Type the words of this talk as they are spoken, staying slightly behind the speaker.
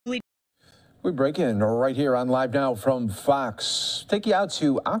We break in right here on Live Now from Fox. Take you out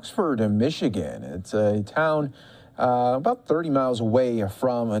to Oxford, Michigan. It's a town about 30 miles away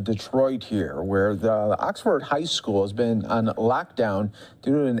from Detroit here, where the Oxford High School has been on lockdown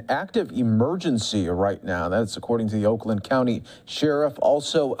due to an active emergency right now. That's according to the Oakland County Sheriff.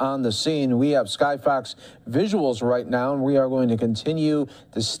 Also on the scene, we have Sky Fox visuals right now, and we are going to continue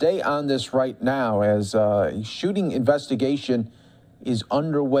to stay on this right now as a shooting investigation is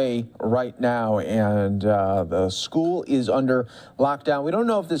underway right now, and the school is under lockdown. We don't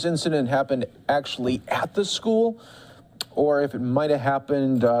know if this incident happened actually at the school or if it might have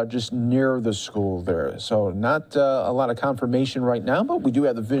happened just near the school there. So not a lot of confirmation right now, but we do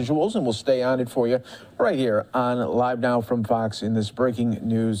have the visuals, and we'll stay on it for you right here on Live Now from Fox in this breaking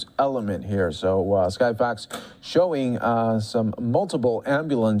news element here. So Sky Fox showing some multiple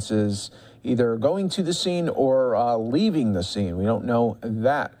ambulances either going to the scene or leaving the scene. We don't know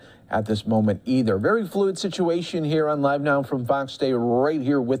that at this moment either. Very fluid situation here on Live Now from Fox. Stay right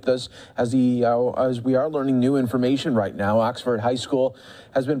here with us as we are learning new information right now. Oxford High School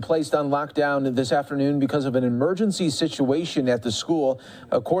has been placed on lockdown this afternoon because of an emergency situation at the school.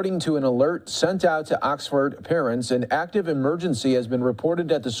 According to an alert sent out to Oxford parents, an active emergency has been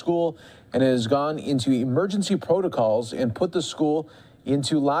reported at the school and has gone into emergency protocols and put the school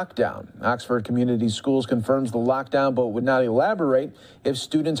into lockdown. Oxford Community Schools confirms the lockdown, but would not elaborate if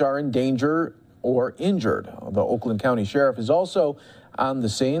students are in danger or injured. The Oakland County Sheriff is also on the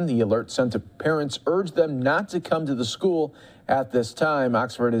scene. The alert sent to parents urged them not to come to the school at this time.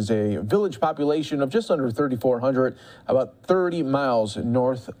 Oxford is a village population of just under 3,400, about 30 miles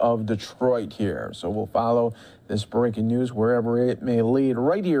north of Detroit here. So we'll follow this breaking news wherever it may lead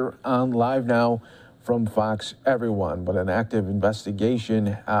right here on Live Now from Fox, everyone. But an active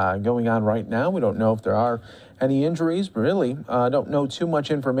investigation going on right now. We don't know if there are any injuries. Really don't know too much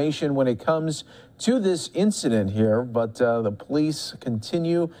information when it comes to this incident here, but the police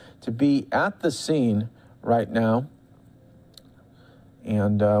continue to be at the scene right now.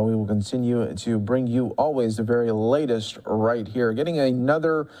 And we will continue to bring you always the very latest right here. Getting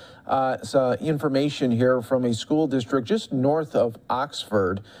another information here from a school district just north of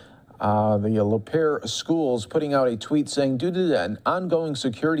Oxford. The LaPere schools putting out a tweet saying, due to an ongoing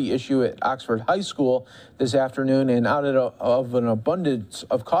security issue at Oxford High School this afternoon and out of an abundance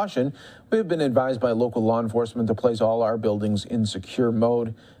of caution, we have been advised by local law enforcement to place all our buildings in secure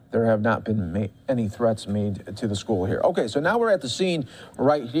mode. There have not been any threats made to the school here. Okay, so now we're at the scene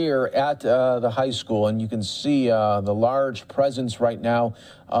right here at the high school, and you can see the large presence right now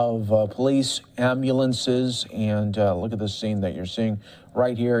of police, ambulances, and look at the scene that you're seeing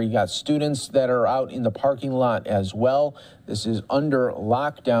right here. You got students that are out in the parking lot as well. This is under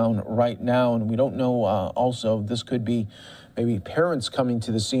lockdown right now, and we don't know also this could be maybe parents coming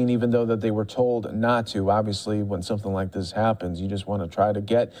to the scene even though that they were told not to. Obviously, when something like this happens, you just want to try to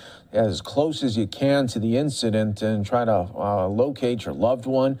get as close as you can to the incident and try to locate your loved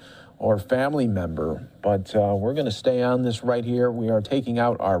one or family member. But we're going to stay on this right here. We are taking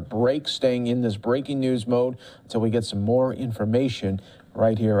out our break, staying in this breaking news mode until we get some more information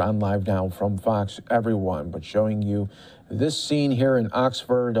right here on Live Now from Fox, everyone. But showing you this scene here in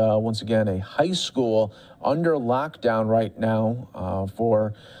Oxford, once again, a high school under lockdown right now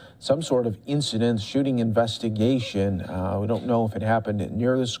for some sort of incident, shooting investigation. We don't know if it happened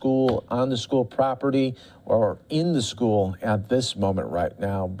near the school, on the school property, or in the school at this moment right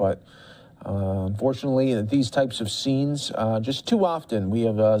now. But unfortunately, these types of scenes, just too often, we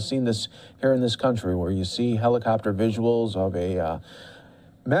have seen this here in this country where you see helicopter visuals of a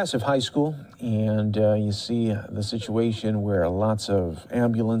massive high school, and you see the situation where lots of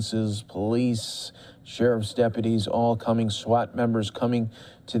ambulances, police, sheriff's deputies all coming, SWAT members coming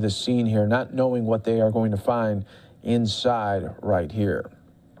to the scene here, not knowing what they are going to find inside right here.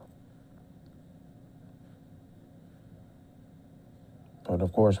 But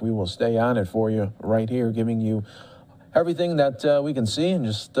of course, we will stay on it for you right here, giving you everything that we can see and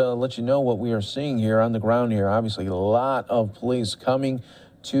just let you know what we are seeing here on the ground here. Obviously, a lot of police coming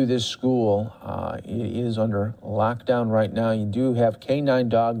to this school. It is under lockdown right now. You do have K9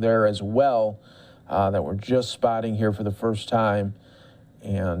 dog there as well that we're just spotting here for the first time.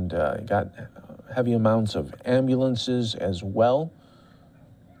 And got heavy amounts of ambulances as well.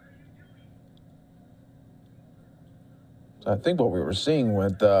 So I think what we were seeing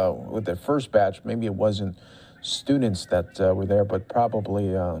with the first batch, maybe it wasn't students that were there, but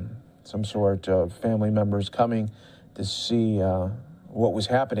probably some sort of family members coming to see what was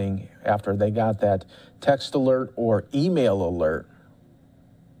happening after they got that text alert or email alert.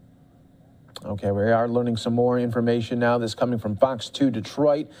 Okay, we are learning some more information now. This coming from Fox 2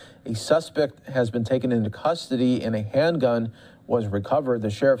 Detroit. A suspect has been taken into custody and a handgun was recovered.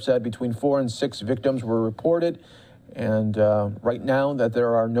 The sheriff said between 4 and 6 victims were reported, and right now that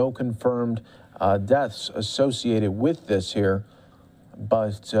there are no confirmed deaths associated with this here,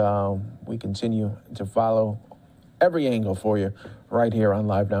 but we continue to follow every angle for you right here on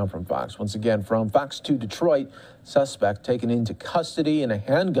Live Now from Fox. Once again, from Fox 2 Detroit, suspect taken into custody and a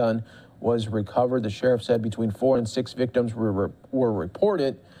handgun was recovered. The sheriff said between 4 and 6 victims were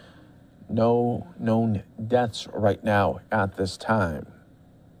reported. No known deaths right now at this time.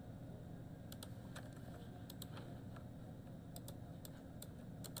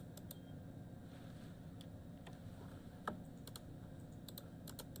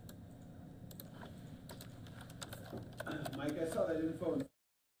 Mike, I saw that info.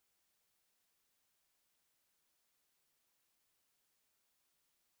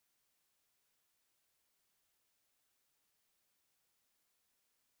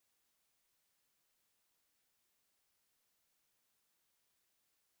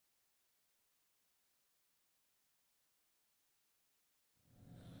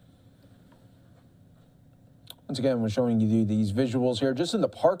 Once again, we're showing you these visuals here just in the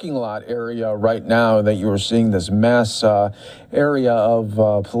parking lot area right now that you are seeing this mass area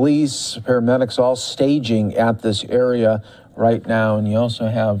of police, paramedics all staging at this area right now. And you also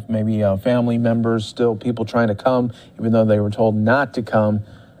have maybe family members, still people trying to come, even though they were told not to come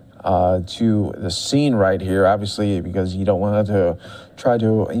to the scene right here, obviously, because you don't want to try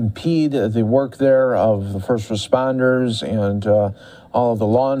to impede the work there of the first responders and all of the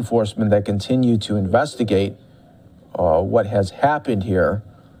law enforcement that continue to investigate what has happened here.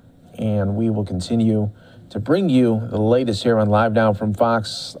 And we will continue to bring you the latest here on Live Now from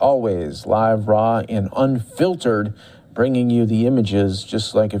Fox, always live, raw, and unfiltered, bringing you the images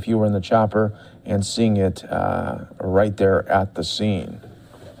just like if you were in the chopper and seeing it right there at the scene.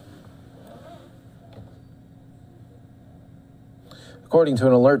 According to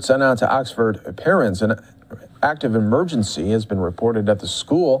an alert sent out to Oxford parents, an active emergency has been reported at the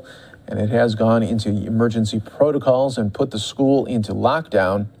school, and it has gone into emergency protocols and put the school into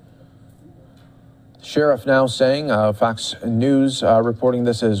lockdown. Sheriff now saying, Fox News reporting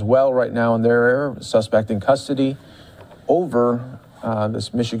this as well right now in their area, suspect in custody over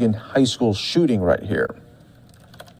this Michigan high school shooting right here.